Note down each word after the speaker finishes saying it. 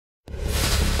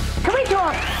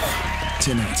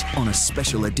Tonight, on a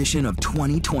special edition of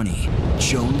 2020,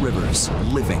 Joan Rivers,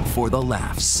 living for the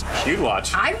laughs. You'd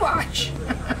watch. I'd watch.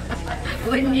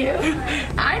 Wouldn't you?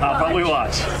 I'll probably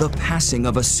watch. The passing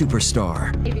of a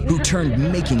superstar who turned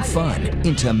making fun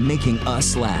into making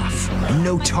us laugh.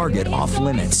 No target off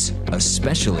limits,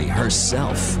 especially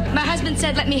herself. My husband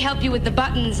said, "Let me help you with the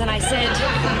buttons," and I said,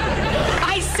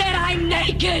 "I'm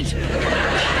naked."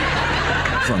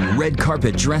 From red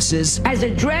carpet dresses. As a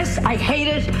dress, I hate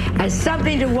it. As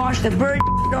something to wash the bird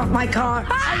off my car,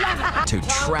 I love it. To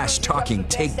trash-talking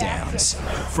takedowns.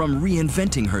 From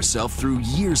reinventing herself through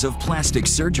years of plastic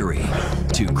surgery.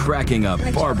 To cracking up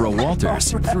Barbara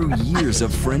Walters through years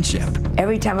of friendship.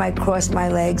 Every time I cross my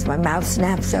legs, my mouth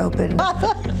snaps open.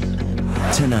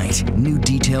 Tonight, new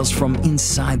details from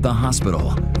inside the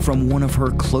hospital from one of her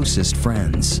closest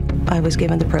friends. I was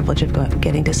given the privilege of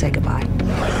getting to say goodbye.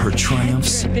 Her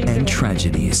triumphs and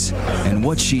tragedies, and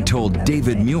what she told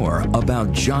David Muir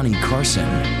about Johnny Carson.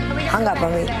 Hung up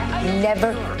on me.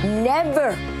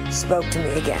 Never spoke to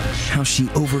me again. How she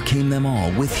overcame them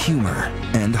all with humor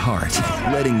and heart,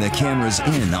 letting the cameras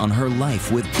in on her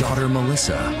life with daughter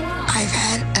Melissa. I've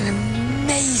had an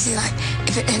amazing life.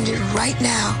 If it ended right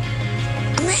now,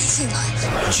 amazing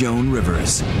life. Joan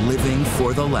Rivers, living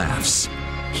for the laughs.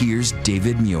 Here's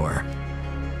David Muir.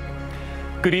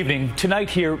 Good evening. Tonight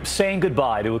here, saying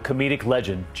goodbye to a comedic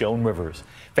legend, Joan Rivers.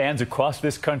 Fans across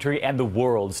this country and the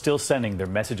world still sending their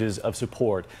messages of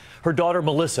support. Her daughter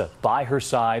Melissa by her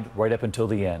side right up until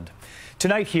the end.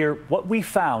 Tonight here, what we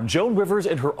found, Joan Rivers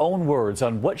in her own words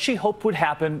on what she hoped would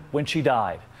happen when she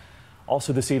died.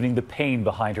 Also this evening, the pain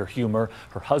behind her humor,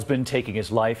 her husband taking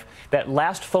his life, that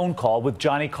last phone call with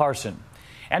Johnny Carson.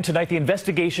 And tonight, the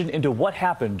investigation into what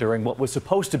happened during what was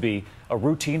supposed to be a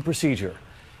routine procedure,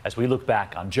 as we look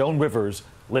back on Joan Rivers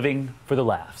living for the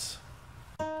laughs.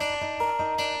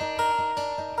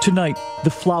 Tonight, the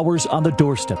flowers on the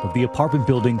doorstep of the apartment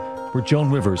building where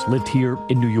Joan Rivers lived here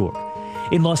in New York.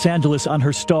 In Los Angeles, on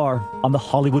her star on the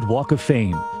Hollywood Walk of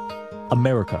Fame.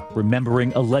 America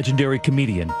remembering a legendary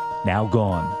comedian now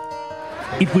gone.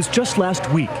 It was just last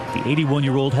week the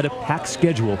 81-year-old had a packed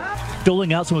schedule,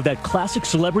 doling out some of that classic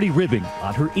celebrity ribbing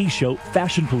on her E! Show,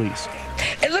 Fashion Police.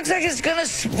 It looks like it's gonna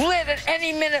split at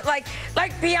any minute, like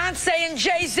Beyonce and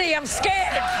Jay-Z. I'm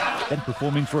scared. Then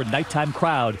performing for a nighttime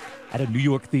crowd at a New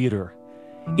York theater.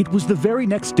 It was the very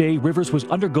next day Rivers was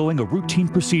undergoing a routine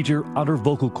procedure on her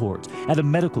vocal cords at a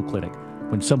medical clinic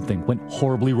when something went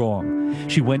horribly wrong.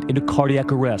 She went into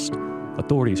cardiac arrest.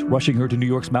 Authorities rushing her to New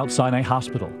York's Mount Sinai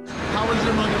Hospital. How was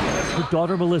your mother? Her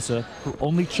daughter Melissa, her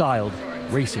only child,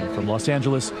 racing from Los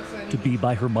Angeles to be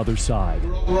by her mother's side.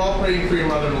 We're all praying for your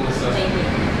mother,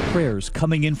 Melissa. Prayers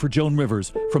coming in for Joan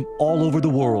Rivers from all over the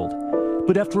world.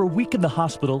 But after a week in the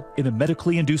hospital in a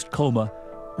medically induced coma,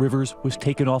 Rivers was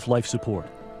taken off life support.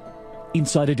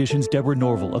 Inside Edition's Deborah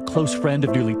Norville, a close friend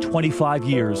of nearly 25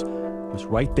 years, was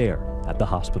right there at the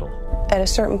hospital. At a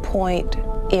certain point,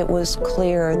 it was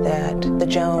clear that the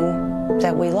Joan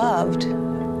that we loved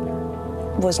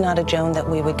was not a Joan that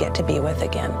we would get to be with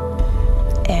again.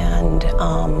 And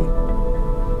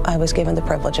I was given the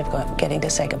privilege of getting to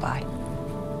say goodbye.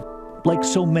 Like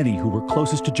so many who were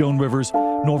closest to Joan Rivers,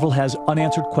 Norville has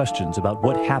unanswered questions about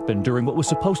what happened during what was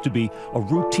supposed to be a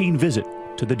routine visit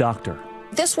to the doctor.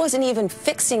 This wasn't even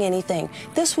fixing anything.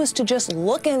 This was to just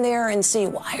look in there and see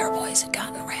why her voice had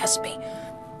gotten raspy.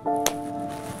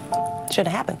 Shouldn't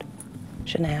have happened.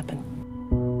 Shouldn't have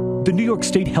happened. The New York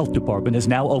State Health Department has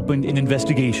now opened an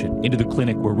investigation into the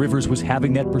clinic where Rivers was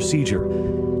having that procedure.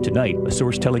 Tonight, a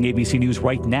source telling ABC News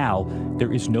right now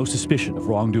there is no suspicion of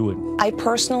wrongdoing. I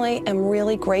personally am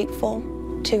really grateful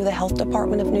to the Health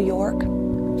Department of New York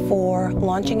for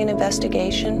launching an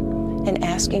investigation and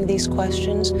asking these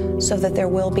questions so that there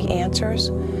will be answers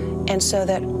and so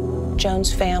that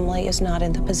Joan's family is not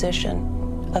in the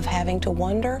position of having to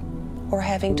wonder or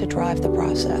having to drive the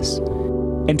process.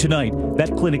 And tonight, that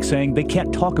clinic saying they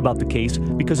can't talk about the case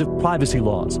because of privacy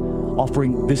laws,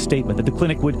 offering this statement that the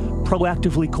clinic would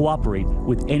proactively cooperate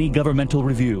with any governmental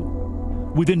review.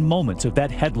 Within moments of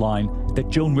that headline that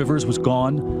Joan Rivers was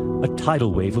gone, a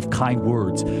tidal wave of kind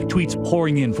words, tweets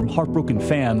pouring in from heartbroken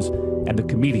fans and the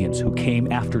comedians who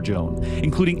came after Joan,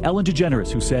 including Ellen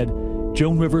DeGeneres, who said,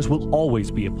 "Joan Rivers will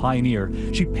always be a pioneer.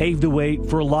 She paved the way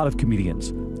for a lot of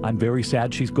comedians. I'm very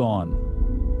sad she's gone."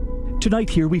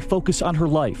 Tonight here we focus on her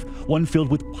life, one filled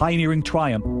with pioneering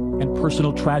triumph and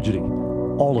personal tragedy,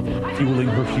 all of it fueling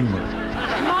her humor.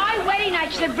 My wedding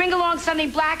night should bring along something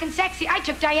black and sexy. I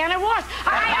took Diana Ross.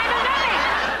 I don't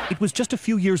know it. It was just a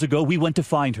few years ago we went to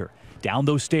find her, down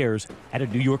those stairs at a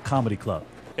New York comedy club.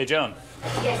 Hey, Joan.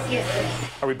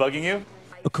 Yes. Are we bugging you?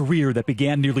 a career that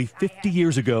began nearly 50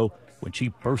 years ago when she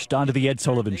burst onto The Ed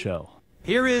Sullivan Show.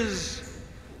 Here is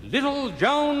little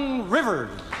Joan Rivers.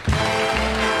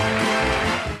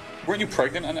 Weren't you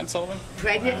pregnant on Ed Sullivan?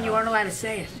 Pregnant and you weren't allowed to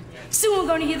say it. Soon we're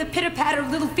going to hear the pitter-patter of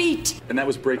little feet. And that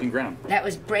was breaking ground. That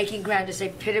was breaking ground to say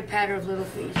pitter-patter of little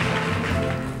feet.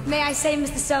 May I say,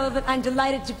 Mr. Sullivan, I'm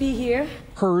delighted to be here.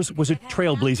 Hers was a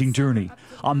trailblazing journey.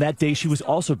 On that day, she was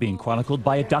also being chronicled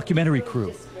by a documentary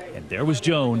crew. And there was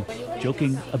Joan,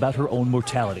 joking about her own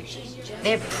mortality.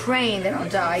 They're praying that I'll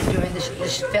die during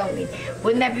this filming.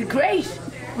 Wouldn't that be great?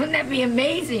 Wouldn't that be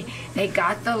amazing? They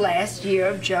got the last year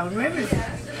of Joan Rivers.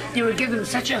 They would give them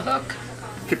such a hook.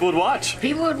 People would watch.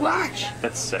 People would watch.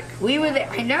 That's sick. We were there.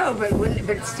 I know,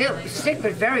 but still sick,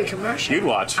 but very commercial. You'd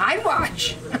watch. I'd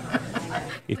watch.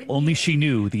 If only she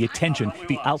knew the attention,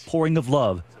 the outpouring of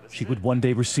love she would one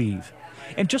day receive.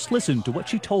 And just listen to what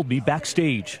she told me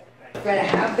backstage. No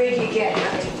matter how big you get,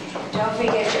 honey, don't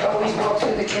forget you always walk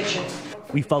through the kitchen.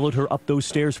 We followed her up those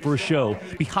stairs for a show.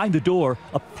 Behind the door,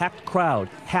 a packed crowd,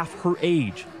 half her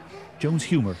age. Joan's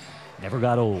humor never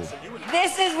got old.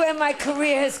 This is where my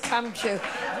career has come to.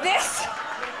 This.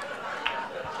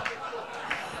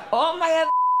 All my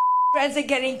other friends are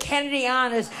getting Kennedy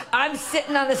honors. I'm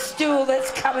sitting on a stool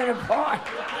that's coming apart.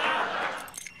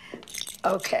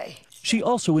 Okay. She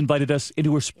also invited us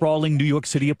into her sprawling New York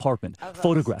City apartment.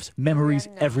 Photographs, memories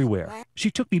everywhere. She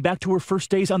took me back to her first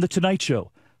days on The Tonight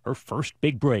Show, her first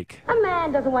big break. A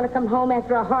man doesn't want to come home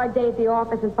after a hard day at the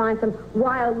office and find some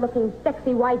wild-looking,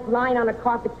 sexy wife lying on a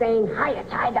carpet saying, "Hiya,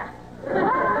 Tiger."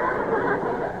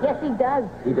 Yes, he does.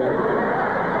 He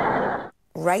does.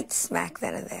 Right smack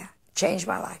then and there. Changed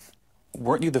my life.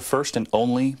 Weren't you the first and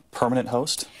only permanent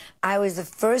host? I was the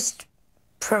first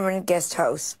permanent guest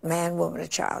host, man, woman, or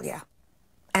child, yeah.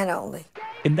 And only.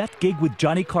 And that gig with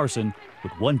Johnny Carson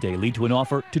would one day lead to an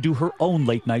offer to do her own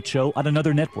late-night show on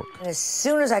another network. And as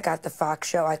soon as I got the Fox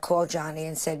show, I called Johnny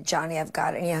and said, "Johnny, I've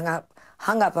got it." And he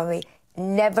hung up on me.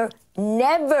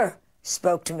 Never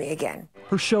spoke to me again.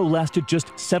 Her show lasted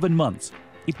just 7 months.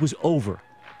 It was over,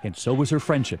 and so was her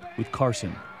friendship with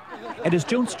Carson. And as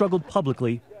Joan struggled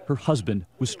publicly, her husband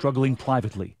was struggling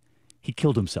privately. He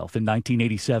killed himself in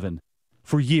 1987.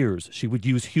 For years, she would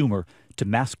use humor to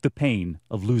mask the pain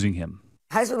of losing him.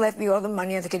 My husband left me all the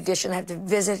money on the condition I have to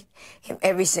visit him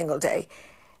every single day.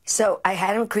 So I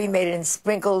had him cremated and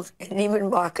sprinkled in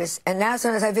Neiman Marcus, and now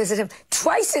sometimes I visit him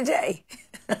twice a day.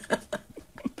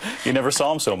 You never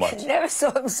saw him so much. Never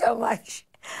saw him so much.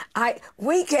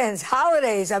 Weekends,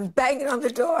 holidays, I'm banging on the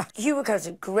door. Humor comes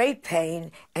with great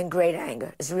pain and great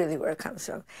anger is really where it comes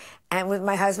from. And with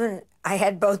my husband, I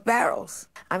had both barrels.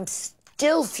 I'm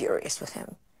still furious with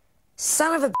him.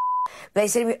 Son of a They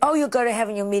say to me, "Oh, you'll go to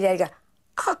heaven, you'll meet Edgar."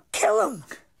 I'll kill him.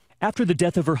 After the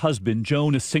death of her husband,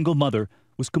 Joan, a single mother,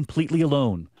 was completely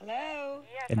alone. Hello?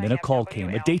 And then a call came.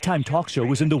 A daytime talk show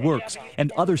was in the works,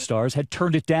 and other stars had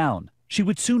turned it down. She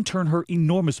would soon turn her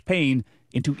enormous pain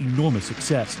into enormous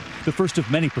success, the first of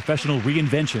many professional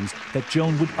reinventions that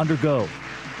Joan would undergo.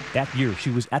 That year, she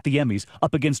was at the Emmys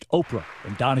up against Oprah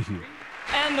and Donahue.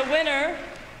 And the winner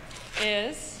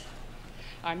is,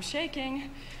 I'm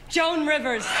shaking, Joan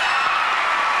Rivers.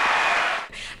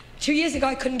 2 years ago,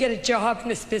 I couldn't get a job in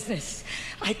this business.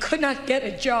 I could not get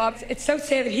a job. It's so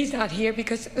sad that he's not here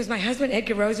because it was my husband,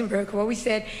 Edgar Rosenberg, who always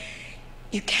said,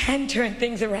 "You can turn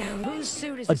things around."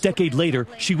 A decade later,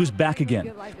 she was back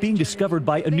again, being discovered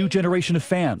by a new generation of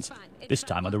fans, this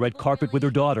time on the red carpet with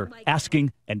her daughter,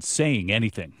 asking and saying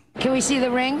anything. Can we see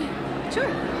the ring?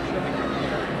 Sure.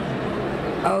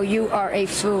 Oh, you are a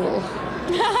fool.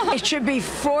 It should be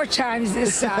 4 times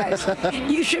this size.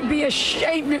 You should be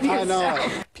ashamed of yourself. I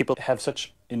know. People have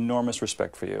such enormous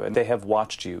respect for you, and they have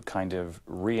watched you kind of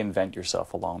reinvent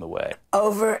yourself along the way.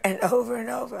 Over and over and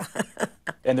over.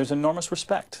 And there's enormous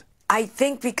respect. I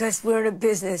think because we're in a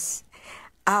business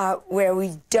where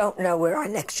we don't know where our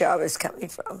next job is coming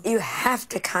from. You have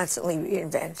to constantly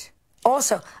reinvent.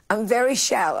 Also, I'm very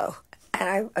shallow, and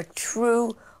I'm a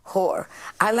true whore.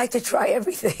 I like to try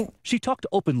everything. She talked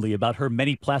openly about her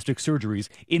many plastic surgeries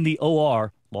in the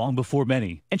OR long before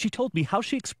many, and she told me how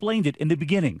she explained it in the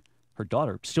beginning. Her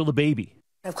daughter, still a baby.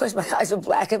 Of course, my eyes were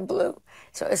black and blue,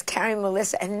 so I was carrying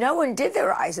Melissa, and no one did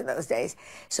their eyes in those days.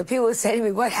 So people would say to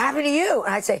me, "What happened to you?"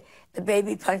 And I'd say, "The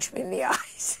baby punched me in the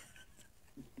eyes."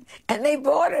 And they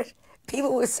bought it.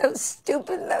 People were so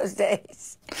stupid in those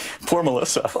days. Poor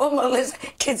Melissa. Poor Melissa.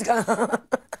 Kids go,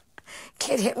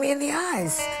 "Kid hit me in the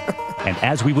eyes." And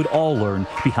as we would all learn,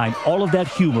 behind all of that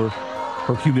humor,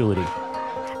 her humility.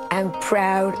 I'm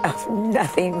proud of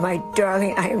nothing, my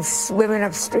darling. I am swimming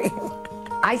upstream.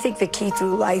 I think the key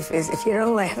through life is if you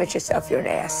don't laugh at yourself, you're an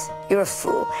ass. You're a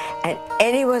fool. And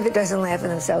anyone that doesn't laugh at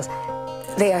themselves,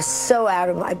 they are so out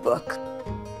of my book.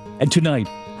 And tonight,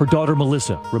 her daughter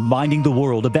Melissa reminding the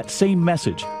world of that same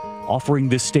message, offering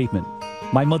this statement.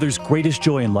 My mother's greatest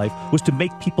joy in life was to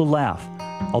make people laugh.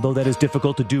 Although that is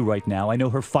difficult to do right now, I know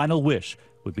her final wish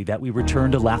would be that we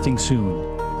return to laughing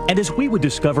soon. And as we would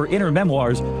discover in her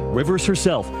memoirs, Rivers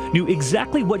herself knew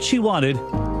exactly what she wanted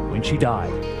when she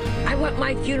died. I want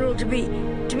my funeral to be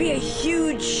a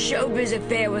huge showbiz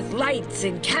affair with lights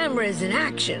and cameras and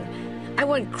action. I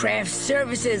want craft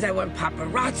services, I want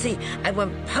paparazzi, I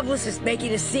want publicists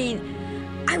making a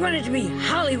scene. I want it to be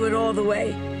Hollywood all the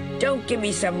way. Don't give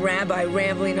me some rabbi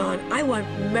rambling on. I want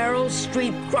Meryl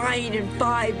Streep crying in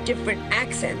 5 different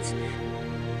accents.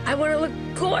 I want to look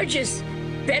gorgeous,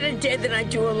 better dead than I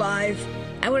do alive.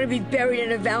 I want to be buried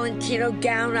in a Valentino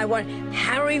gown. I want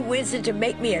Harry Winston to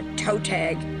make me a toe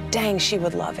tag. Dang, she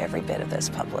would love every bit of this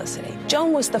publicity.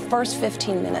 Joan was the first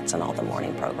 15 minutes on all the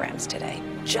morning programs today.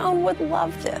 Joan would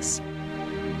love this.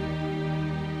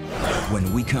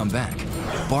 When we come back,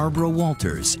 Barbara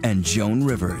Walters and Joan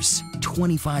Rivers,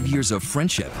 25 years of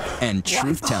friendship and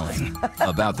truth-telling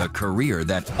about the career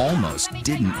that almost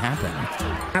didn't happen.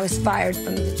 I was fired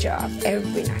from the job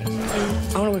every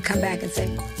night. Owner would come back and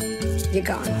say, "You're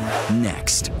gone."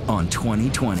 Next on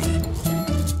 2020.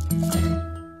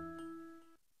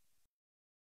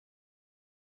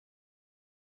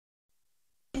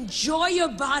 Enjoy your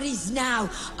bodies now.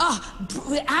 Oh,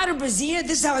 without a brassiere,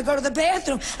 this is how I go to the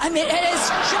bathroom. I mean, it is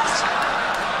just...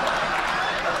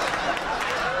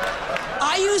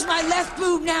 I use my left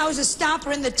boob now as a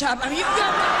stopper in the tub. I mean,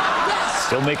 yes.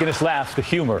 Still making us laugh, the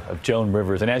humor of Joan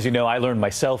Rivers. And as you know, I learned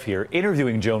myself here,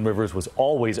 interviewing Joan Rivers was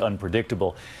always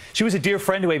unpredictable. She was a dear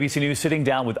friend to ABC News, sitting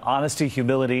down with honesty,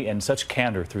 humility, and such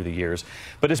candor through the years.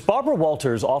 But as Barbara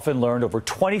Walters often learned over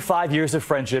 25 years of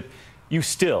friendship, you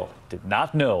still did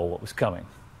not know what was coming.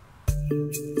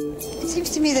 It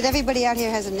seems to me that everybody out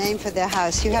here has a name for their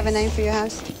house. You have a name for your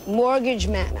house? Mortgage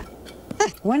Manor.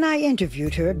 When I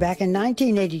interviewed her back in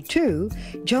 1982,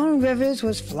 Joan Rivers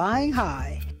was flying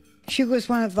high. She was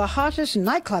one of the hottest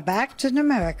nightclub acts in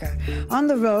America, on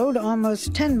the road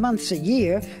almost 10 months a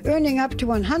year, earning up to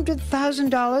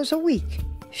 $100,000 a week.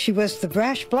 She was the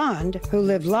brash blonde who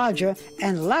lived larger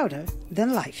and louder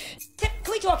than life.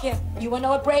 Can we talk here? You want to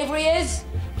know what bravery is?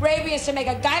 Bravery is to make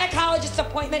a gynecologist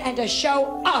appointment and to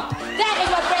show up. That is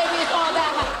what bravery is all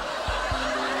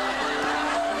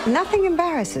about. Nothing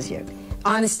embarrasses you.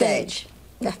 On stage,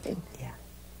 nothing. Yeah.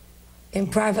 In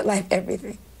private life,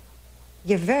 everything.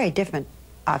 You're very different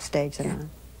off stage than on.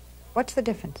 What's the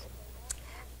difference?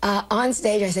 On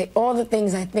stage, I say all the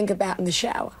things I think about in the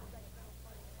shower.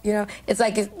 You know, it's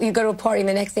like you go to a party and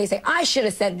the next day you say, I should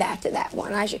have said that to that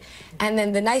one. And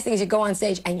then the nice thing is you go on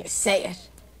stage and you say it.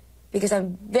 Because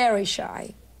I'm very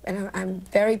shy and I'm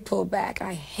very pulled back.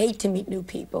 I hate to meet new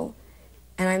people.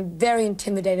 And I'm very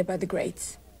intimidated by the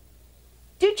greats.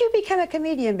 Did you become a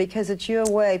comedian because it's your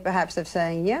way, perhaps, of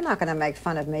saying, you're not going to make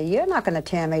fun of me, you're not going to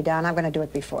tear me down, I'm going to do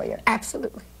it before you?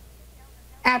 Absolutely.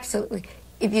 Absolutely.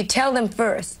 If you tell them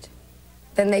first,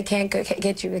 then they can't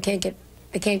get you. They can't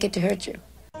get to hurt you.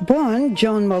 Born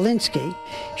Joan Molinsky,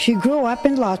 she grew up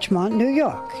in Larchmont, New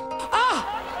York.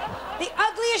 Ah! The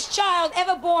ugliest child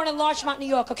ever born in Larchmont, New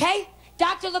York, okay?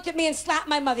 Doctor looked at me and slapped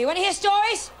my mother. You want to hear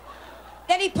stories?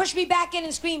 Then he pushed me back in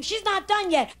and screamed, she's not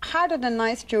done yet. How did a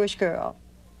nice Jewish girl,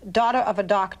 daughter of a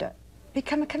doctor,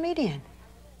 become a comedian?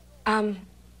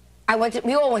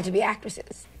 We all want to be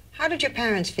actresses. How did your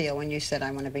parents feel when you said, I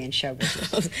want to be in show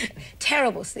business?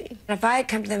 Terrible scene. If I had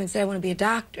come to them and said, I want to be a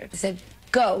doctor, they said,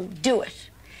 go, do it.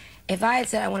 If I had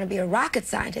said, I want to be a rocket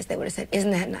scientist, they would have said,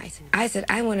 isn't that nice? I said,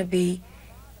 I want to be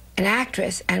an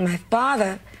actress. And my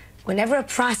father, whenever a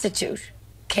prostitute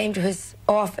came to his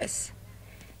office,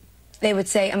 they would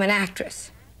say, I'm an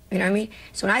actress. You know what I mean?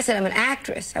 So when I said I'm an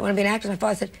actress, I want to be an actress, my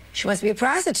father said, she wants to be a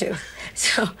prostitute.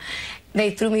 So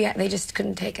they threw me out. They just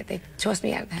couldn't take it. They tossed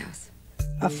me out of the house.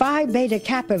 A Phi Beta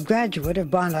Kappa graduate of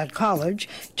Barnard College,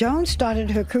 Joan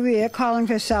started her career calling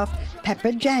herself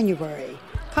Pepper January,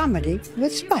 comedy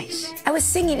with spice. I was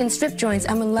singing in strip joints,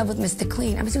 I'm in love with Mr.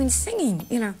 Clean. I was doing singing,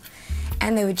 you know,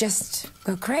 and they would just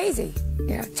go crazy.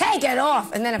 You know, take it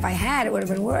off. And then if I had, it would have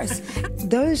been worse.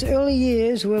 Those early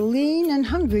years were lean and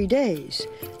hungry days.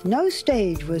 No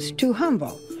stage was too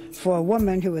humble for a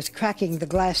woman who was cracking the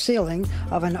glass ceiling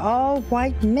of an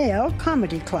all-white male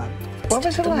comedy club. What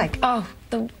was it like? Oh,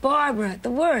 Barbara, the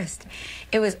worst.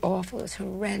 It was awful. It was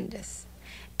horrendous.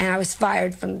 And I was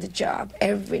fired from the job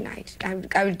every night.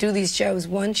 I would do these shows,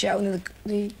 one show, and then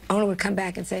the owner would come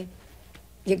back and say,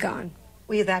 you're gone.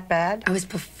 Were you that bad? I was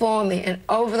performing, and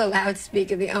over the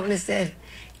loudspeaker, the owner said,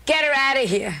 "Get her out of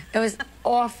here." It was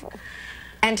awful.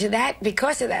 And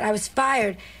because of that, I was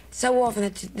fired so often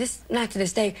that not to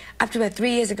this day, up to about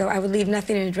 3 years ago, I would leave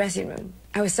nothing in the dressing room.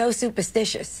 I was so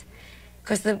superstitious.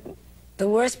 Because the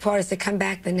worst part is to come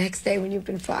back the next day when you've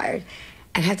been fired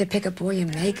and have to pick up all your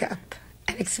makeup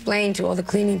and explain to all the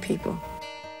cleaning people.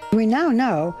 We now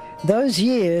know those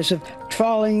years of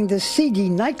trawling the seedy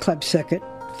nightclub circuit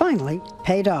finally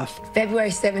paid off. February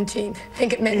 17th. I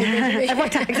think it meant anything to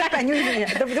me. Exactly. I knew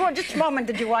you. Just a moment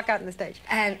did you walk out on the stage.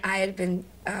 And I had been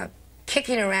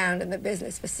kicking around in the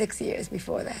business for 6 years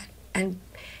before that. And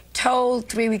told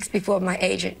 3 weeks before my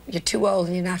agent, "You're too old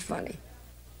and you're not funny."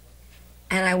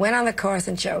 And I went on the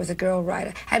Carson show as a girl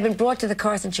writer. I had been brought to the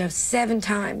Carson show 7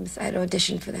 times. I had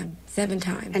auditioned for them 7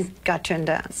 times. And got turned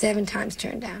down. 7 times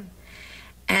turned down.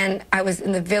 And I was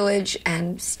in the Village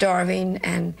and starving,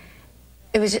 and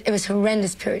it was a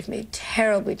horrendous period for me.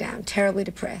 Terribly down, terribly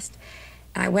depressed.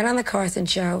 And I went on the Carson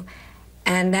show,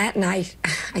 and that night,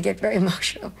 I get very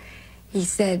emotional. He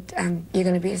said, "You're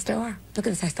going to be a star." Look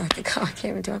at this, I start to go. I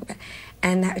can't even talk about it.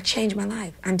 And that changed my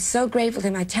life. I'm so grateful to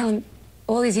him. I tell him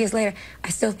all these years later, I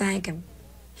still thank him.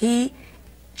 He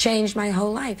changed my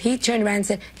whole life. He turned around and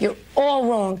said, "You're all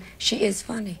wrong. She is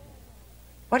funny."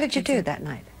 What did you do that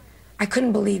night? I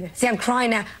couldn't believe it. See, I'm crying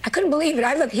now. I couldn't believe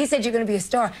it. He said, "You're going to be a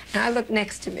star." And I looked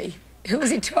next to me. Who was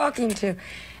he talking to?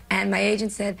 And my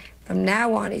agent said, "From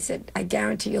now on," he said, "I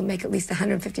guarantee you'll make at least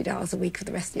 $150 a week for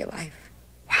the rest of your life."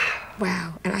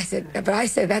 Wow. And I said at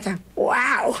that time,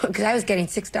 wow, because I was getting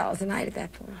 $6 a night at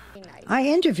that point. I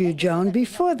interviewed Joan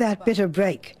before that bitter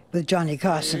break with Johnny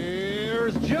Carson.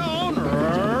 Here's Joan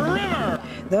Rivers.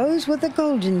 Those were the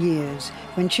golden years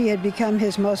when she had become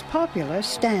his most popular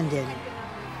stand-in.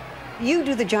 You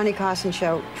do the Johnny Carson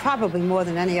show probably more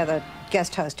than any other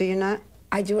guest host, do you not?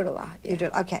 I do it a lot. Yeah. You do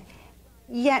it, okay.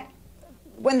 Yet,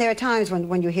 when there are times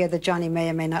when you hear that Johnny may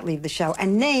or may not leave the show,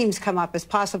 and names come up as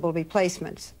possible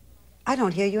replacements, I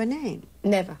don't hear your name.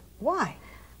 Never. Why?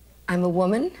 I'm a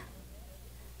woman.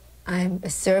 I'm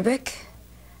acerbic.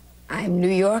 I'm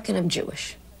New York, and I'm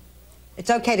Jewish.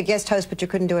 It's okay to guest host, but you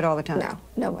couldn't do it all the time? No,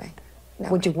 no way. No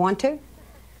Would way. you want to?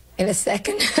 In a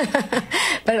second,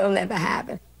 but it'll never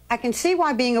happen. I can see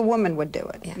why being a woman would do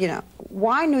it. Yeah. You know,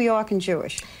 why New York and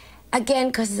Jewish? Again,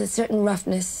 because there's a certain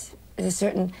roughness, there's a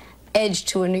certain edge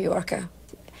to a New Yorker.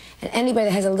 And anybody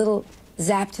that has a little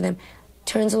zap to them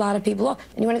turns a lot of people off.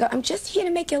 And you want to go, "I'm just here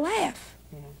to make you laugh."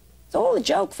 Yeah. It's all a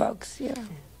joke, folks, you know.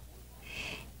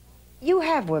 Yeah. You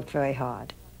have worked very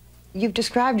hard. You've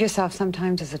described yourself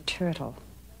sometimes as a turtle.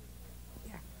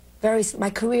 Yeah. My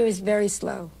career is very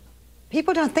slow.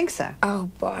 People don't think so. Oh,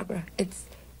 Barbara, it's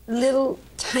little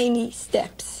tiny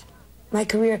steps. My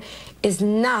career is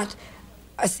not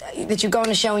that you go on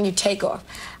a show and you take off.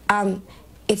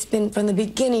 It's been from the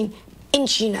beginning,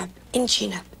 inching up,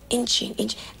 inching up, inching,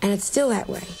 and it's still that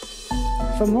way.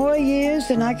 For more years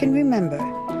than I can remember,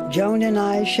 Joan and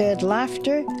I shared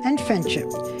laughter and friendship,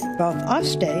 both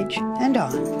offstage and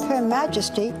on. Her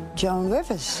Majesty, Joan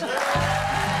Rivers.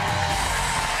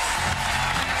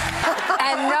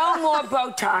 And no more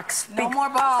Botox. No more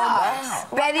Botox. Wow.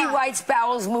 Betty White's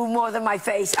bowels move more than my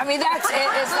face. I mean, that's it.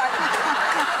 It's like...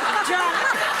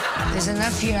 There's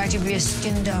enough here to be a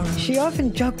skin donor. She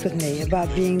often joked with me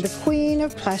about being the queen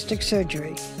of plastic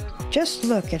surgery. Just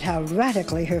look at how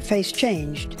radically her face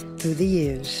changed through the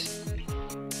years.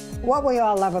 What we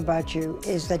all love about you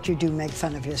is that you do make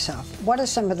fun of yourself. What are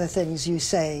some of the things you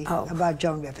say about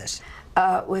Joan Rivers?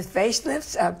 With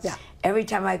facelifts, every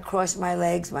time I cross my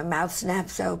legs, my mouth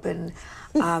snaps open.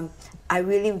 I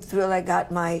really feel I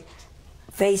got my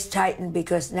face tightened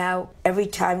because now every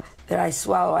time that I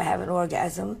swallow, I have an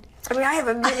orgasm. I mean, I have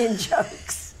a million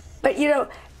jokes. But, you know,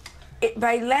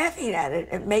 by laughing at it,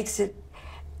 it makes it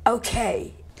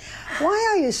okay. Why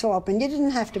are you so open? You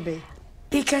didn't have to be.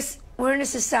 Because we're in a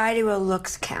society where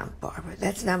looks count, Barbara.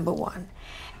 That's number one.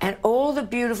 And all the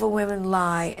beautiful women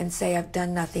lie and say, "I've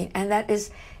done nothing." And that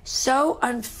is so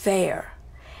unfair.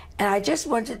 And I just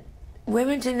wanted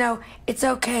women to know it's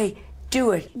okay.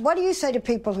 Do it. What do you say to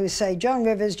people who say, "Joan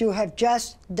Rivers, you have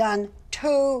just done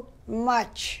too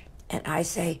much"? And I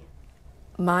say,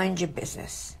 mind your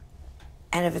business.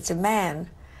 And if it's a man,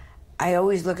 I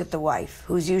always look at the wife,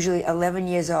 who's usually 11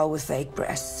 years old with fake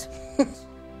breasts.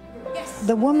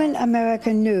 The woman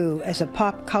America knew as a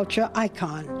pop culture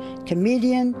icon,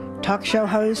 comedian, talk show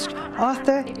host,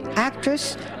 author,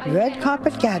 actress, red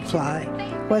carpet gadfly,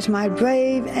 was my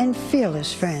brave and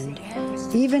fearless friend.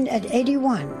 Even at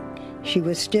 81, she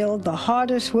was still the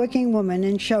hardest working woman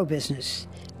in show business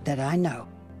that I know.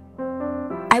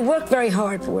 I work very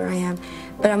hard for where I am,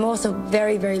 but I'm also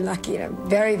very, very lucky, and I'm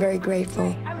very, very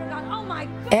grateful.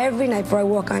 Every night before I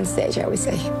walk on stage, I always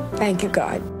say, thank you,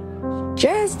 God,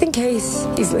 just in case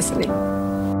he's listening.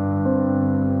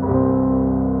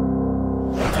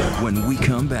 When we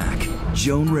come back,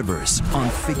 Joan Rivers on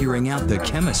figuring out the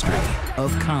chemistry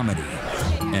of comedy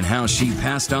and how she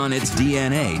passed on its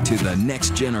DNA to the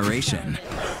next generation.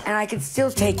 And I can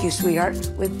still take you,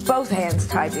 sweetheart, with both hands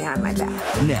tied behind my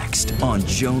back. Next on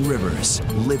Joan Rivers,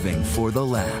 Living for the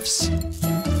Laughs.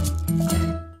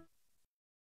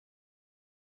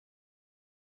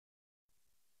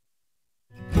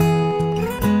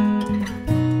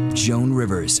 Joan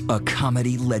Rivers, a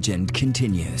comedy legend,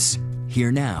 continues.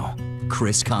 Here now,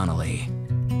 Chris Connolly.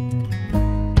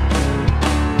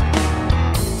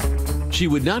 She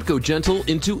would not go gentle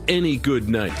into any good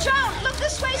night. Joan, look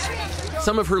this way, sweetie.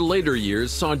 Some of her later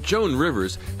years saw Joan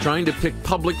Rivers trying to pick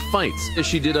public fights, as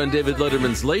she did on David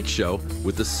Letterman's Late Show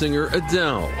with the singer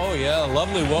Adele. Oh, yeah,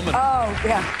 lovely woman. Oh,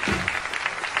 yeah.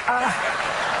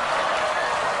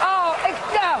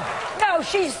 No,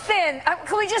 she's thin.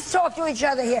 Can we just talk to each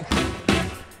other here?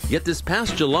 Yet this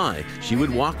past July, she would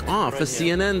walk off a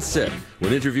CNN set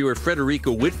when interviewer Frederica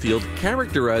Whitfield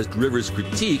characterized Rivers'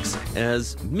 critiques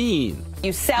as mean.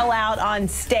 You sell out on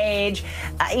stage,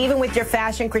 even with your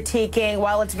fashion critiquing.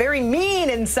 While it's very mean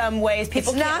in some ways,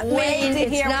 people can't wait to hear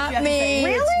what you have to say.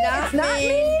 Really? It's not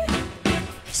mean?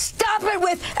 Stop it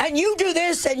with, and you do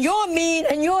this, and you're mean,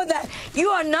 and you're that. You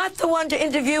are not the one to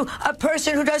interview a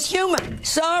person who does humor.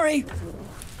 Sorry.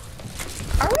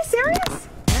 Are we serious?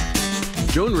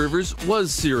 Joan Rivers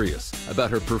was serious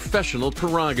about her professional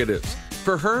prerogatives.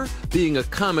 For her, being a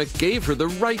comic gave her the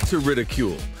right to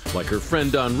ridicule, like her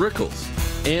friend Don Rickles.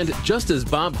 And just as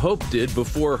Bob Hope did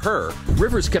before her,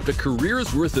 Rivers kept a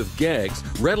career's worth of gags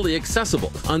readily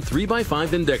accessible on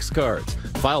 3x5 index cards,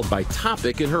 filed by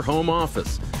topic in her home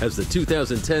office, as the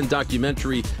 2010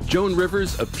 documentary Joan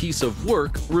Rivers, A Piece of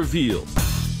Work revealed.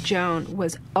 Joan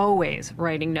was always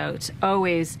writing notes,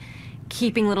 always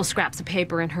keeping little scraps of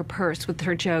paper in her purse with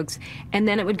her jokes, and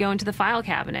then it would go into the file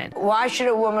cabinet. Why should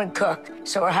a woman cook?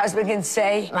 So her husband can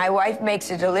say, my wife makes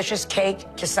a delicious cake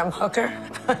to some hooker?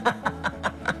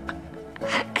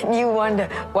 And you wonder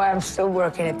why I'm still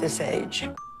working at this age.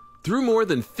 Through more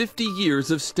than 50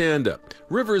 years of stand-up,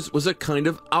 Rivers was a kind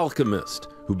of alchemist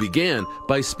who began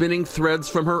by spinning threads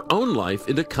from her own life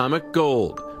into comic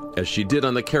gold, as she did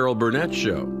on the Carol Burnett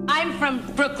Show. I'm from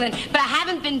Brooklyn, but I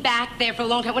haven't been back there for a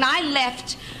long time. When I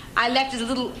left as a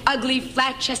little ugly,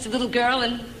 flat-chested little girl,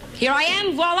 and here I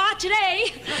am, voila,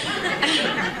 today.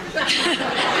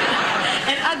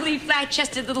 An ugly,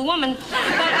 flat-chested little woman.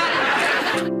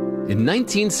 In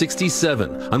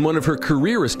 1967, on one of her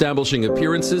career-establishing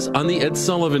appearances on The Ed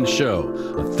Sullivan Show,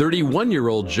 a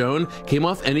 31-year-old Joan came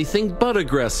off anything but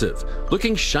aggressive,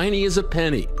 looking shiny as a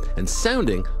penny and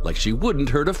sounding like she wouldn't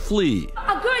hurt a flea.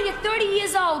 A girl, you're 30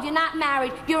 years old, you're not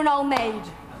married, you're an old maid.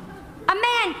 A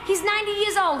man, he's 90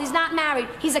 years old, he's not married,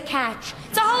 he's a catch.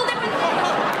 It's a whole different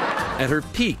thing. At her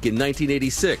peak in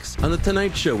 1986, on The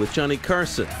Tonight Show with Johnny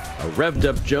Carson, a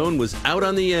revved-up Joan was out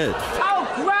on the edge. Oh,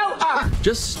 grow up!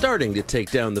 Just starting to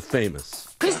take down the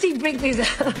famous. Christy Brinkley's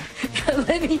a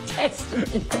living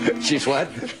testament. She's what?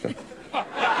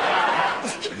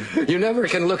 You never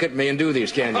can look at me and do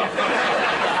these, can you?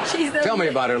 Tell me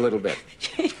about her a little bit.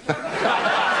 She's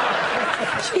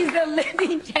the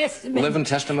living testament. Living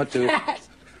testament to...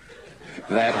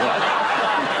 That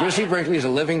what? Christy Brinkley's a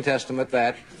living testament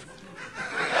that...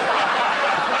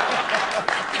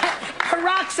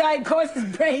 Peroxide causes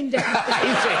brain damage.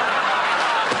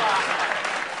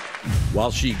 While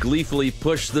she gleefully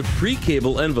pushed the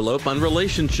pre-cable envelope on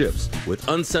relationships with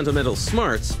unsentimental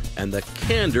smarts and the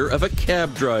candor of a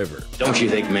cab driver. Don't you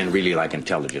think men really like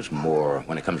intelligence more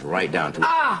when it comes right down to it?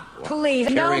 Please,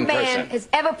 no man has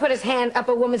ever put his hand up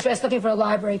a woman's dress looking for a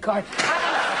library card.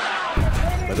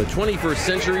 By the 21st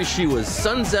century, she was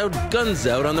suns out, guns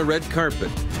out on the red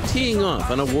carpet, teeing off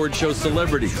on award show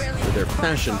celebrities with their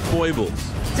fashion foibles.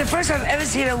 It's the first time I've ever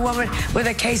seen a woman with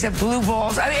a case of blue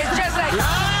balls. I mean, it's just like...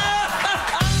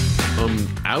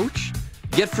 Ouch?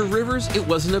 Yet for Rivers, it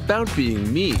wasn't about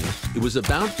being mean. It was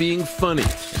about being funny.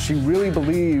 She really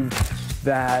believed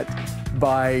that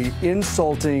by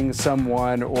insulting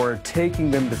someone or taking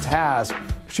them to task,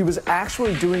 she was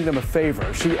actually doing them a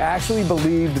favor. She actually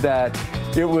believed that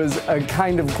it was a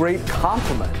kind of great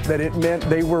compliment, that it meant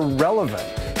they were relevant.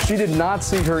 She did not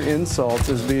see her insults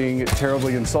as being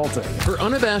terribly insulting. Her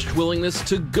unabashed willingness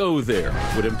to go there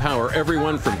would empower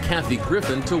everyone from Kathy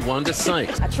Griffin to Wanda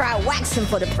Sykes. I tried waxing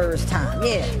for the first time,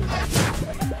 yeah.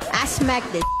 I smack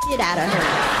the shit out of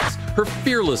her. Her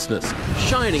fearlessness,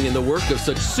 shining in the work of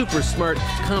such super smart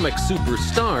comic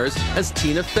superstars as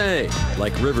Tina Fey,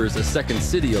 like Rivers, a Second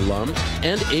City alum,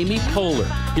 and Amy Poehler,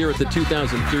 here at the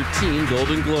 2013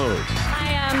 Golden Globes.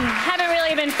 I haven't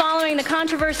really been following the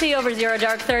controversy over Zero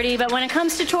Dark 30, but when it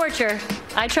comes to torture,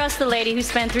 I trust the lady who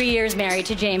spent 3 years married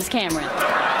to James Cameron.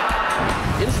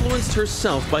 Influenced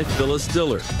herself by Phyllis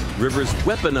Diller, Rivers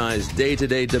weaponized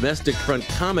day-to-day domestic front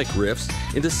comic riffs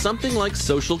into something like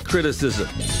social criticism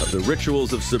of the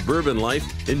rituals of suburban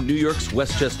life in New York's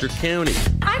Westchester County.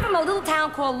 I'm from a little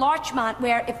town called Larchmont,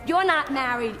 where if you're not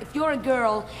married, if you're a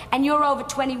girl, and you're over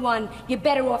 21, you're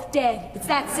better off dead. It's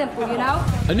that simple, you know?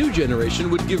 A new generation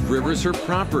would give Rivers her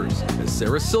propers, as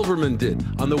Sarah Silverman did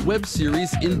on the web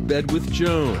series In Bed with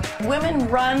Joan. Women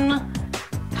run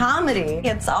comedy.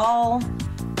 It's all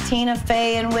Tina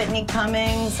Fey and Whitney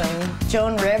Cummings and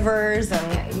Joan Rivers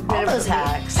and all those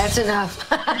hacks. That's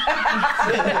enough.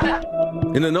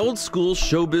 In an old-school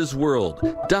showbiz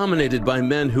world, dominated by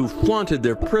men who flaunted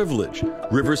their privilege,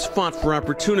 Rivers fought for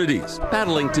opportunities,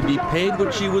 battling to be paid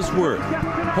what she was worth,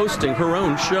 hosting her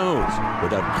own shows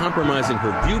without compromising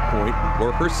her viewpoint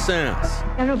or her sass.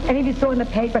 I don't know if any of you saw in the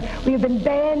paper, we have been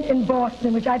banned in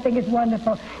Boston, which I think is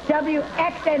wonderful.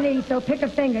 WXNE, so pick a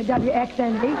finger,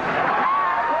 WXNE.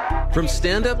 From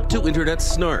stand-up to internet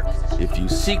snark, if you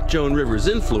seek Joan Rivers'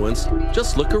 influence,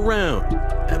 just look around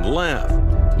and laugh,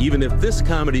 even if this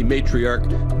comedy matriarch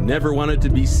never wanted to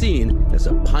be seen as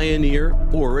a pioneer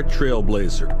or a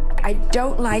trailblazer. I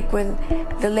don't like when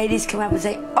the ladies come up and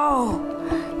say,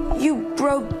 oh, you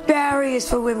broke barriers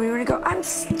for women. You're gonna go, I'm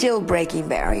still breaking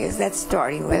barriers. That's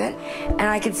starting with it. And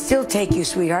I can still take you,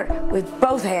 sweetheart, with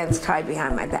both hands tied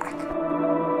behind my back.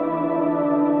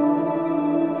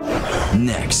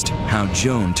 Next, how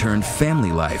Joan turned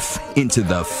family life into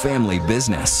the family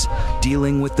business,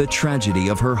 dealing with the tragedy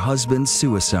of her husband's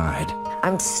suicide.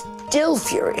 I'm still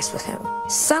furious with him.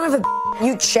 Son of a,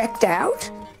 you checked out?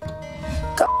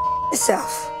 Go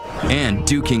yourself. And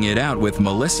duking it out with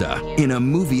Melissa in a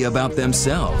movie about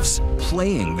themselves,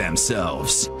 playing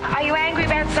themselves. Are you angry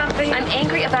about something? I'm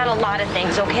angry about a lot of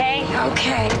things, okay?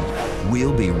 Okay.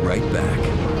 We'll be right back.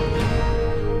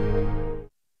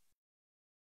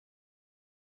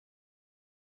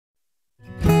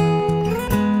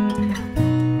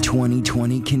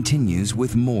 2020 continues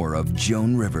with more of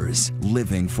Joan Rivers,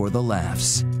 living for the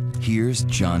laughs. Here's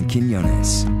John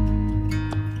Quinones.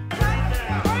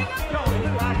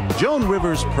 Joan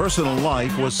Rivers' personal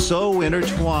life was so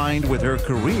intertwined with her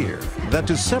career that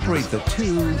to separate the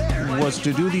two was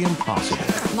to do the impossible.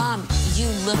 Mom, you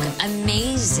look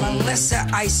amazing. Melissa,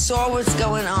 I saw what's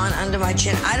going on under my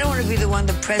chin. I don't want to be the one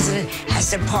the president has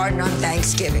to pardon on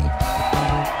Thanksgiving.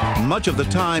 Much of the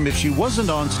time, if she wasn't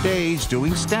on stage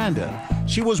doing stand-up,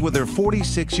 she was with her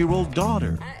 46-year-old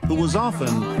daughter, who was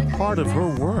often part of her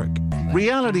work.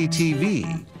 Reality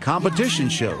TV, competition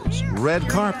shows, red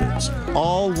carpets,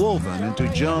 all woven into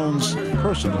Joan's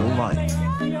personal life.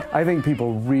 I think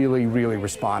people really, really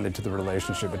responded to the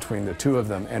relationship between the two of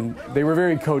them, and they were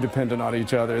very codependent on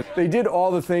each other. They did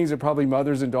all the things that probably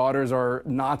mothers and daughters are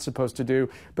not supposed to do,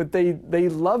 but they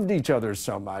loved each other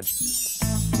so much.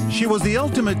 She was the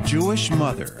ultimate Jewish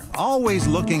mother, always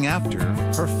looking after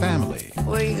her family.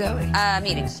 Where are you going?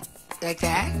 Meetings. Like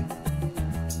that?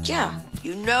 Yeah.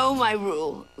 You know my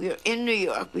rule. We're in New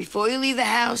York. Before you leave the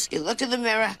house, you look in the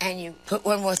mirror and you put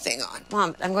one more thing on.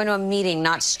 Mom, I'm going to a meeting,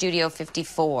 not Studio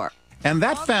 54. And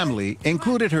that family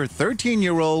included her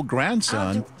 13-year-old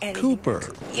grandson,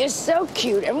 Cooper. You're so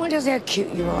cute. Everyone knows how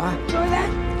cute you are. Remember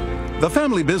that? The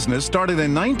family business started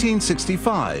in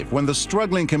 1965 when the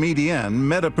struggling comedian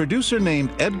met a producer named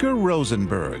Edgar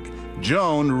Rosenberg.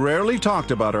 Joan rarely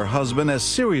talked about her husband as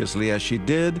seriously as she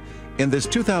did in this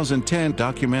 2010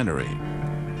 documentary.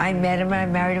 I met him and I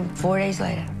married him 4 days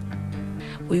later.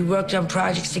 We worked on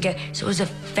projects together, so it was a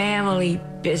family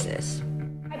business.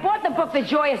 I bought the book, The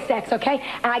Joy of Sex, okay?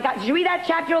 And I got, did you read that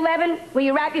chapter 11, where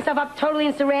you wrap yourself up totally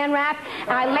in saran wrap?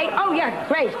 And I laid, oh yeah,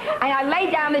 great. And I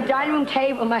laid down the dining room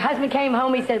table, and my husband came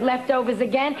home, he said, leftovers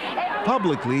again.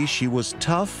 Publicly, she was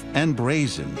tough and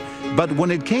brazen. But when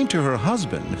it came to her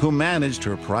husband, who managed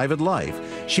her private life,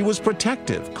 she was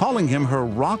protective, calling him her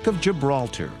Rock of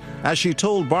Gibraltar, as she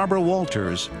told Barbara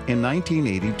Walters in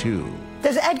 1982.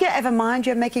 Does Edgar ever mind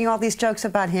you making all these jokes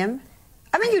about him?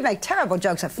 I mean, you make terrible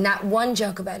jokes of... Not one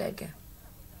joke about Edgar.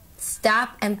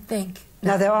 Stop and think.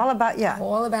 No, they're all about you.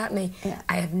 All about me. Yeah.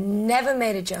 I have never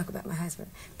made a joke about my husband.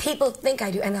 People think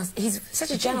I do, and he's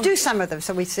such a gentleman. Do some of them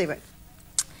so we see what...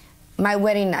 My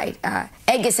wedding night,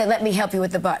 Edgar said, let me help you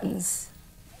with the buttons.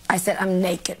 I said, I'm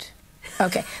naked.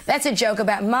 Okay, that's a joke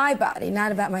about my body,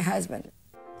 not about my husband.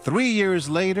 3 years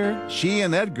later, she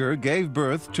and Edgar gave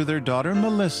birth to their daughter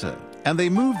Melissa, and they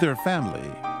moved their family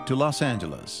to Los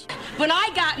Angeles. When I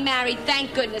got married,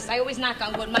 thank goodness, I always knock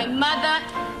on wood, my mother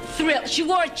thrilled. She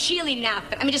wore a cheerleading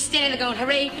outfit. I mean, just standing there going,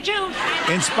 hooray for Joan.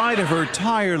 In spite of her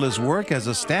tireless work as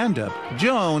a stand-up,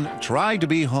 Joan tried to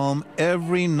be home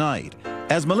every night,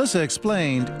 as Melissa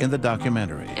explained in the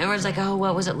documentary. Everyone's like, oh,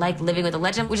 what was it like living with a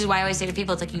legend? Which is why I always say to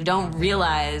people, it's like you don't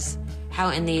realize how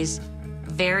in these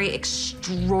very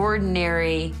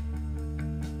extraordinary,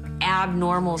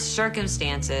 abnormal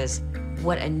circumstances,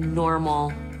 what a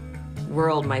normal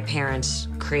world my parents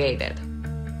created.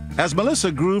 As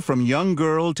Melissa grew from young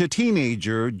girl to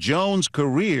teenager, Joan's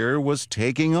career was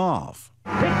taking off.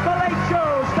 It's The Late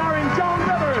Show, starring Joan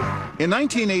Rivers. In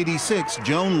 1986,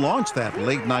 Joan launched that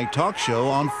late-night talk show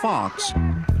on Fox,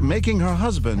 making her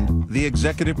husband the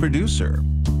executive producer.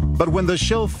 But when the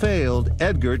show failed,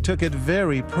 Edgar took it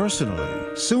very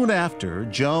personally. Soon after,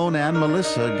 Joan and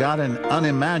Melissa got an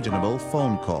unimaginable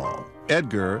phone call.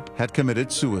 Edgar had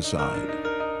committed suicide.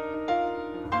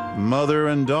 Mother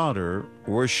and daughter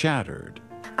were shattered.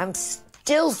 I'm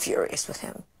still furious with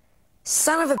him.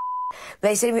 Son of a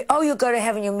They say to me, oh, you'll go to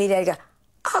heaven, you'll meet Edgar.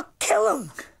 I'll kill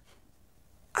him.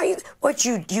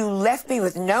 You left me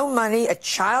with no money, a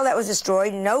child that was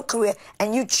destroyed, no career,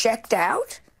 and you checked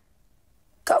out?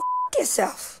 Go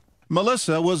yourself.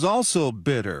 Melissa was also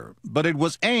bitter, but it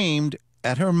was aimed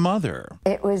at her mother.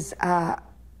 It was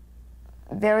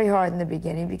very hard in the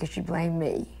beginning because she blamed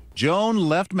me. Joan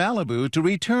left Malibu to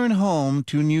return home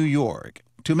to New York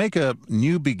to make a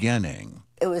new beginning.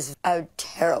 It was a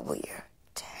terrible year.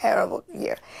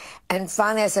 And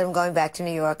finally I said, I'm going back to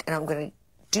New York and I'm going to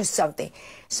do something.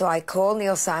 So I called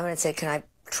Neil Simon and said, can I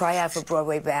try out for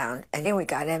Broadway Bound? And then we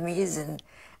got Emmys, and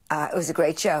it was a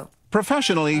great show.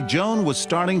 Professionally, Joan was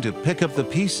starting to pick up the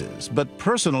pieces, but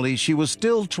personally, she was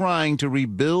still trying to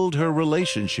rebuild her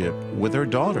relationship with her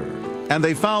daughter. And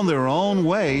they found their own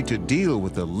way to deal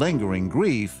with the lingering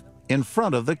grief in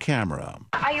front of the camera.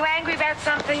 Are you angry about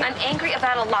something? I'm angry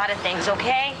about a lot of things,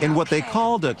 okay? In what they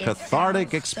called a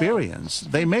cathartic experience,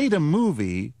 they made a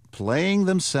movie playing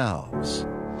themselves.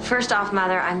 First off,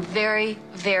 Mother, I'm very,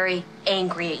 very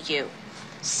angry at you.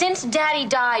 Since Daddy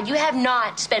died, you have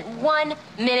not spent 1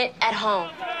 minute at home.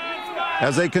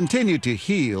 As they continued to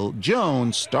heal,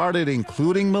 Joan started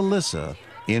including Melissa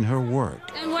in her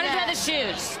work. And what about the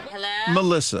shoes? Hello?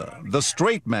 Melissa, the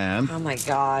straight man. Oh, my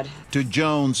God. To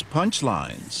Joan's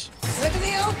punchlines. Look at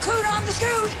the old coot on the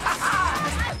scoot.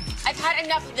 I've had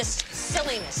enough of this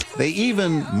silliness. They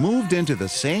even moved into the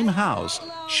same house,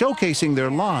 showcasing their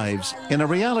lives in a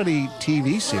reality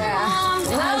TV series.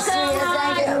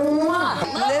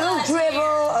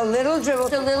 A little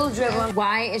dribble.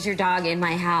 Why is your dog in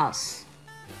my house?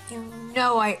 You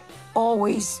know I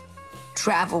always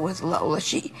travel with Lola.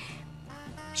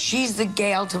 She's the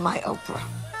Gail to my Oprah.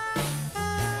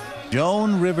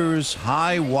 Joan Rivers'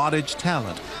 high wattage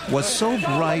talent was so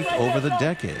bright over the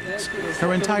decades.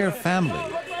 Her entire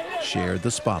family shared the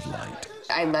spotlight.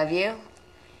 I love you,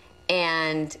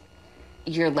 and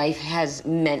your life has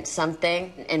meant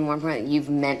something, and more importantly, you've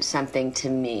meant something to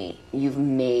me. You've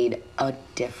made a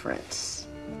difference.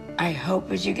 I hope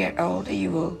as you get older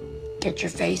you will get your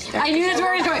face back. I knew that's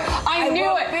where he was going. I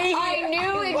knew it. I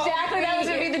knew exactly that was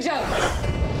going to be the joke.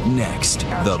 Next,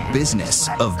 the business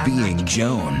of being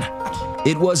Joan.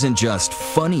 It wasn't just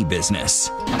funny business.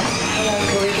 Hello,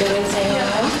 can we go and say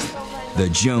hello? The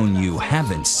Joan you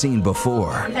haven't seen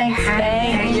before.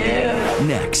 Thank you.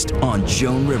 Next on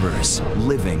Joan Rivers,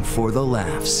 Living for the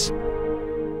Laughs.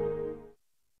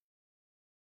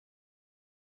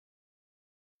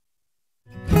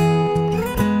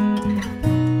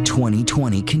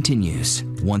 '20 continues.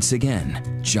 Once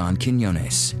again, John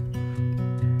Quinones.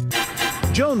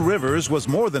 Joan Rivers was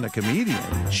more than a comedian.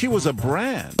 She was a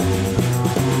brand.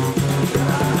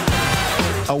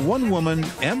 A one-woman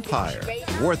empire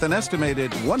worth an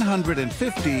estimated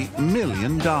 $150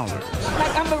 million.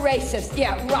 Like I'm a racist.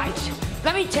 Yeah, right.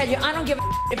 Let me tell you, I don't give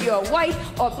a if you're white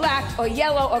or black or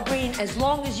yellow or green as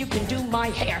long as you can do my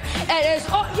hair. It is,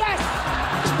 oh, yes!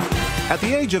 At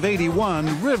the age of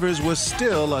 81, Rivers was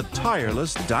still a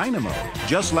tireless dynamo.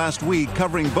 Just last week,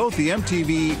 covering both the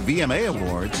MTV VMA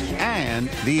Awards and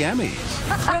the Emmys.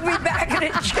 We'll be back in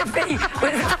a jiffy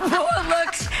with more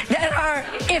looks that are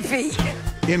iffy.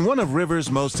 In one of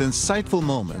Rivers' most insightful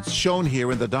moments, shown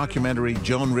here in the documentary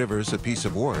Joan Rivers, A Piece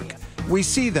of Work, we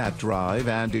see that drive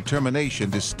and determination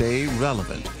to stay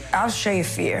relevant. I'll show you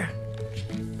fear.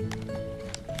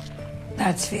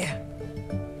 That's fear.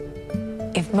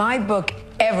 If my book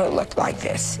ever looked like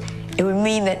this, it would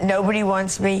mean that nobody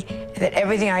wants me, that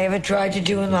everything I ever tried to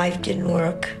do in life didn't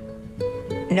work.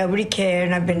 nobody cared,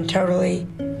 and I've been totally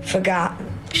forgotten.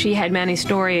 She had many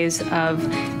stories of,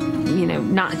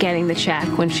 not getting the check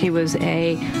when she was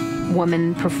a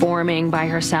woman performing by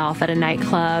herself at a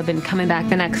nightclub and coming back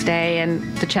the next day and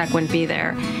the check wouldn't be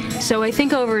there. So I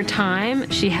think over time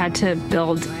she had to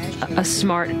build a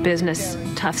smart business,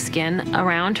 tough skin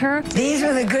around her. These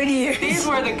were the good years. These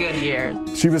were the good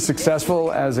years. She was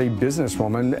successful as a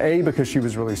businesswoman, A, because she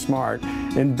was really smart,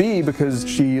 and B, because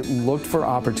she looked for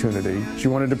opportunity. She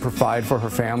wanted to provide for her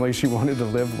family. She wanted to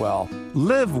live well.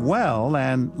 Live well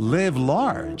and live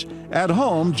large. At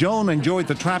home, Joan enjoyed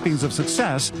the trappings of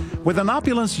success with an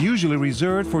opulence usually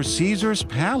reserved for Caesar's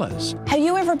palace. Have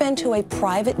you ever been to a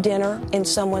private dinner in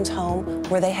someone's home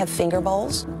where they have finger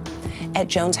bowls? At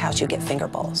Joan's house, you get finger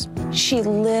bowls. She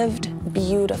lived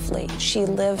beautifully. She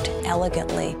lived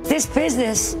elegantly. This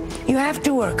business, you have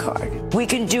to work hard. We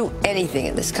can do anything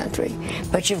in this country,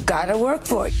 but you've got to work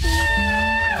for it.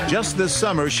 Just this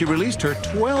summer, she released her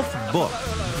 12th book,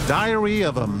 Diary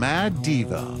of a Mad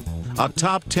Diva, a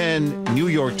top 10 New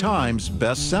York Times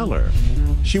bestseller.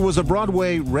 She was a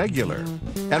Broadway regular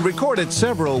and recorded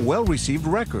several well-received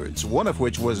records, one of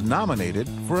which was nominated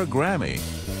for a Grammy.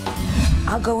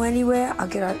 I'll go anywhere, I'll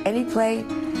get on any plane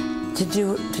to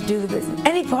do the business.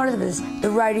 Any part of the business, the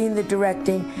writing, the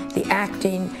directing, the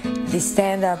acting, the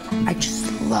stand-up. I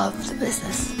just love the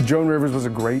business. Joan Rivers was a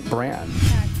great brand.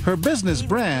 Her business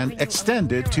brand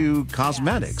extended to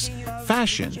cosmetics,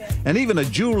 fashion, and even a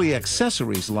jewelry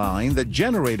accessories line that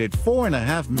generated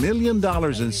 $4.5 million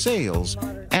in sales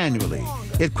annually.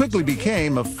 It quickly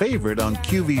became a favorite on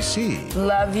QVC.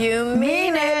 Love you,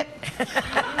 mean it.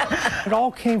 It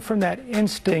all came from that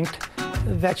instinct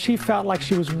that she felt like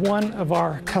she was one of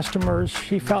our customers.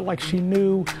 She felt like she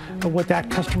knew what that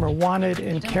customer wanted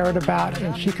and cared about,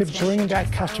 and she could bring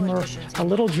that customer a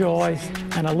little joy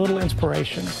and a little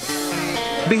inspiration.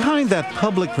 Behind that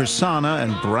public persona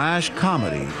and brash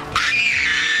comedy,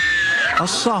 a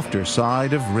softer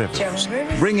side of Rivers,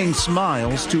 bringing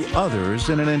smiles to others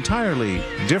in an entirely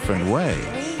different way.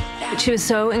 She was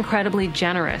so incredibly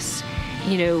generous,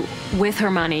 with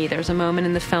her money. There's a moment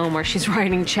in the film where she's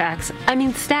writing checks. I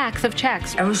mean, stacks of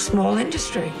checks. I was a small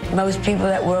industry. Most people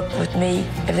that work with me,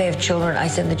 if they have children, I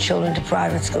send the children to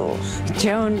private schools.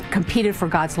 Joan competed for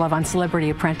God's Love on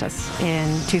Celebrity Apprentice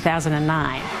in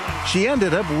 2009. She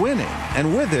ended up winning,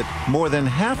 and with it, more than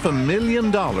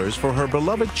 $500,000 for her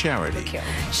beloved charity.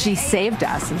 She saved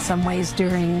us in some ways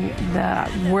during the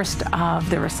worst of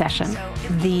the recession.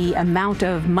 The amount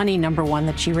of money, number one,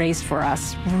 that she raised for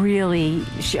us, really,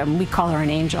 we call her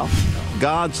an angel.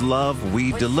 God's Love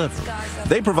We Deliver.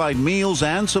 They provide meals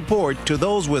and support to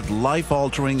those with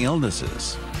life-altering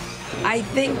illnesses. I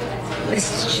think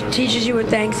this teaches you what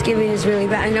Thanksgiving is really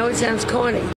about. I know it sounds corny.